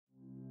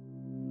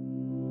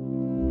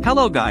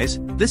Hello guys,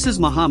 this is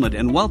Muhammad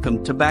and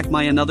welcome to back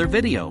my another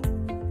video.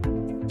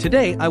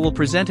 Today I will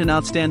present an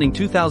outstanding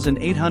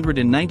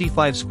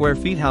 2,895 square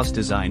feet house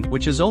design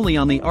which is only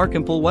on the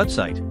Archimple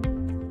website.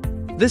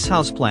 This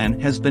house plan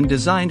has been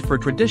designed for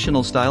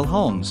traditional style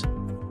homes.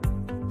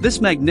 This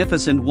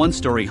magnificent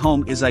one-story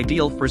home is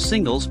ideal for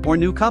singles or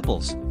new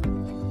couples.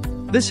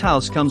 This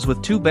house comes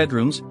with 2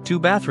 bedrooms, 2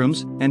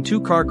 bathrooms, and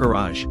 2-car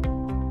garage.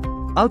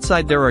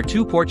 Outside there are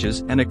 2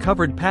 porches and a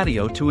covered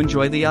patio to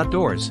enjoy the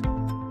outdoors.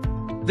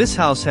 This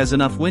house has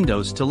enough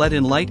windows to let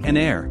in light and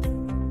air.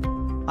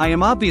 I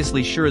am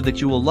obviously sure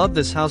that you will love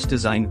this house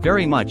design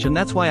very much, and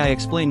that's why I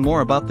explain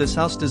more about this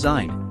house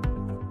design.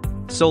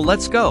 So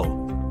let's go.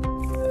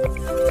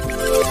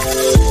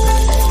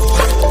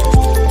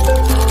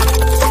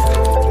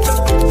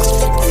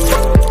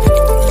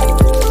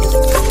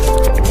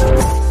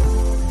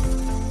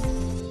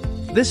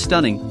 This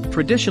stunning,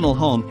 traditional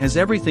home has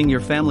everything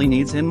your family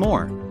needs and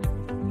more.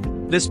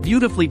 This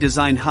beautifully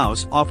designed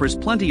house offers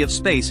plenty of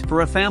space for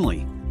a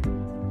family.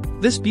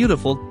 This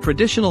beautiful,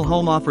 traditional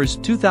home offers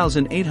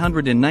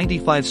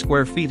 2,895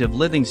 square feet of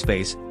living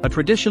space, a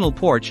traditional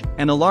porch,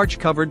 and a large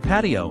covered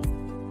patio.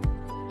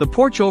 The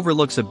porch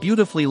overlooks a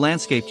beautifully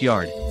landscaped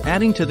yard,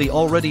 adding to the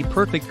already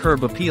perfect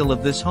curb appeal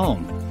of this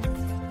home.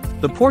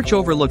 The porch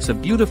overlooks a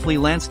beautifully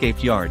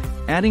landscaped yard,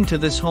 adding to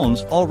this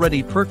home's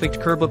already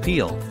perfect curb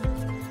appeal.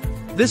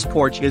 This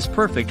porch is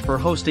perfect for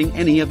hosting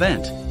any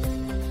event.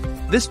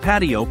 This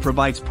patio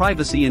provides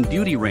privacy in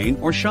beauty, rain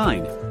or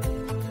shine.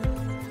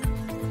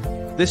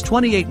 This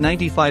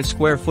 2,895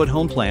 square foot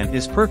home plan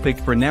is perfect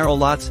for narrow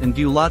lots and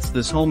view lots.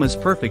 This home is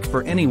perfect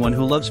for anyone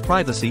who loves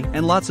privacy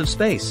and lots of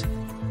space.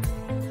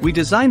 We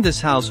designed this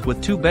house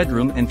with 2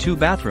 bedroom and 2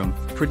 bathroom,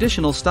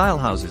 traditional style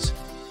houses.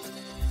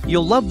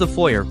 You'll love the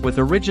foyer with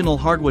original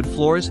hardwood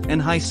floors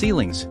and high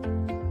ceilings.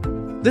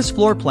 This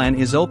floor plan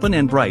is open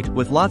and bright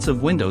with lots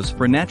of windows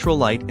for natural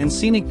light and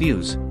scenic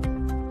views.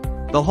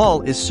 The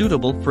hall is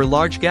suitable for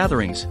large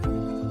gatherings.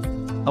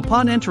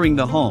 Upon entering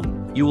the home,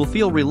 you will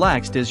feel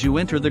relaxed as you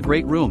enter the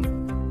great room.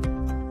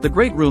 The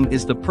great room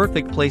is the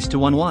perfect place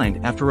to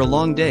unwind after a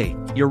long day.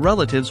 Your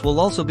relatives will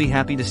also be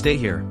happy to stay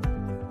here.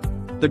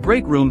 The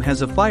great room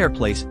has a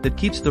fireplace that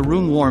keeps the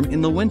room warm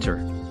in the winter.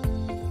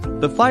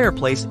 The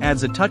fireplace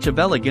adds a touch of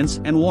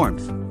elegance and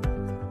warmth.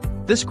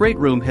 This great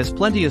room has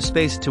plenty of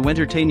space to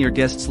entertain your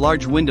guests.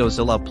 Large windows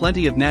allow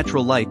plenty of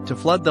natural light to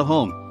flood the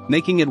home,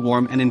 making it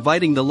warm and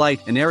inviting. The light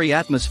and airy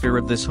atmosphere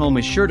of this home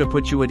is sure to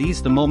put you at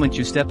ease the moment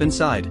you step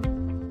inside.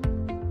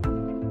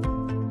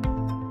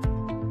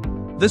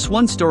 This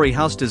one-story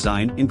house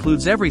design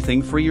includes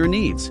everything for your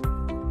needs.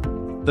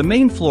 The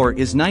main floor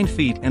is 9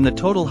 feet and the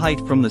total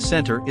height from the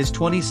center is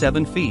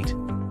 27 feet.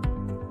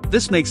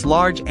 This makes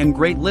large and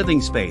great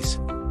living space.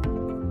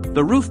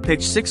 The roof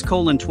pitch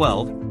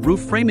 6:12,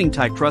 roof framing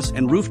type truss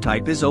and roof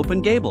type is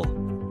open gable.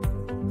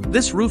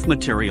 This roof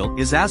material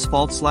is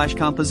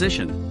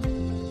asphalt/composition.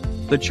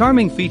 The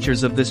charming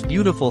features of this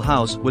beautiful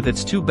house with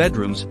its 2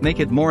 bedrooms make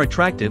it more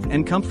attractive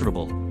and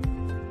comfortable.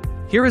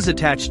 Here is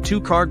attached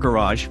 2-car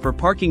garage for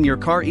parking your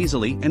car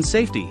easily and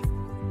safety.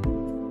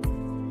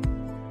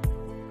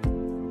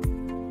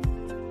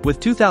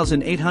 With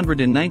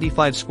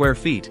 2,895 square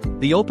feet,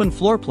 the open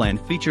floor plan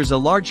features a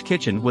large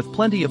kitchen with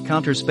plenty of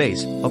counter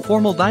space, a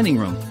formal dining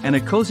room, and a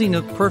cozy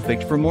nook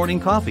perfect for morning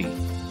coffee.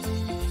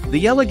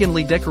 The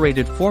elegantly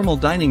decorated formal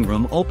dining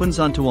room opens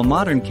onto a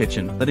modern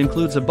kitchen that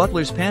includes a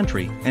butler's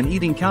pantry, an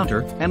eating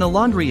counter, and a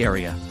laundry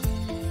area.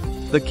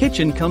 The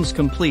kitchen comes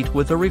complete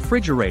with a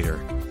refrigerator.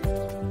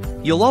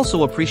 You'll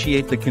also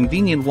appreciate the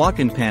convenient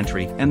walk-in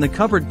pantry and the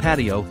covered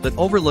patio that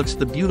overlooks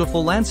the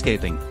beautiful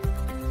landscaping.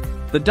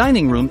 The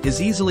dining room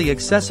is easily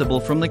accessible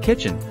from the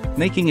kitchen,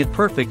 making it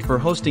perfect for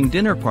hosting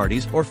dinner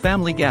parties or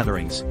family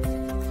gatherings.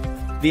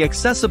 The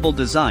accessible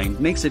design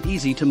makes it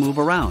easy to move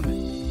around.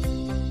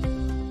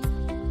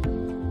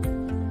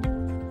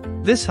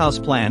 This house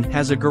plan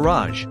has a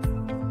garage.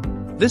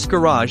 This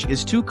garage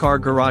is 2-car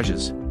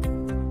garages.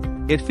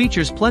 It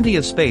features plenty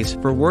of space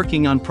for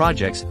working on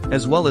projects,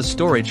 as well as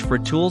storage for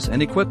tools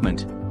and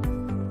equipment.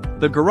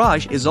 The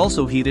garage is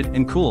also heated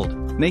and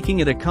cooled, making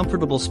it a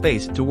comfortable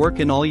space to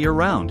work in all year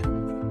round.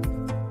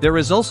 There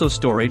is also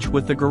storage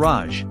with the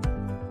garage.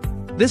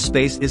 This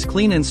space is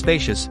clean and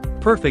spacious,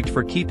 perfect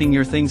for keeping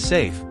your things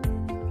safe.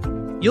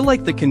 You'll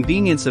like the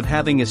convenience of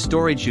having a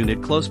storage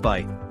unit close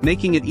by,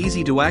 making it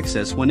easy to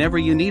access whenever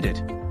you need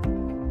it.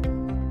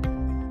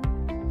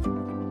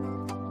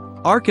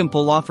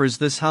 Archimple offers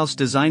this house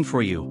design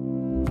for you.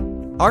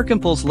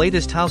 Archimple's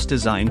latest house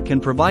design can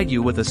provide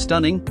you with a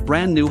stunning,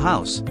 brand new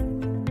house.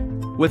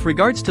 With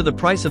regards to the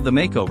price of the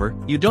makeover,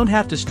 you don't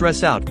have to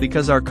stress out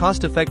because our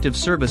cost-effective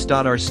service.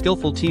 Our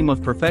skillful team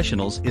of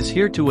professionals is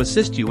here to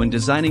assist you in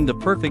designing the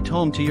perfect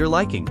home to your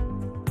liking.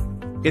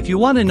 If you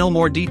want to know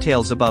more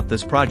details about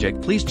this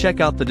project, please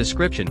check out the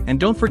description and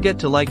don't forget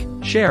to like,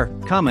 share,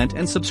 comment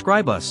and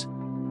subscribe us.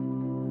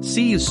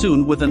 See you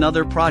soon with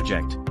another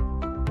project.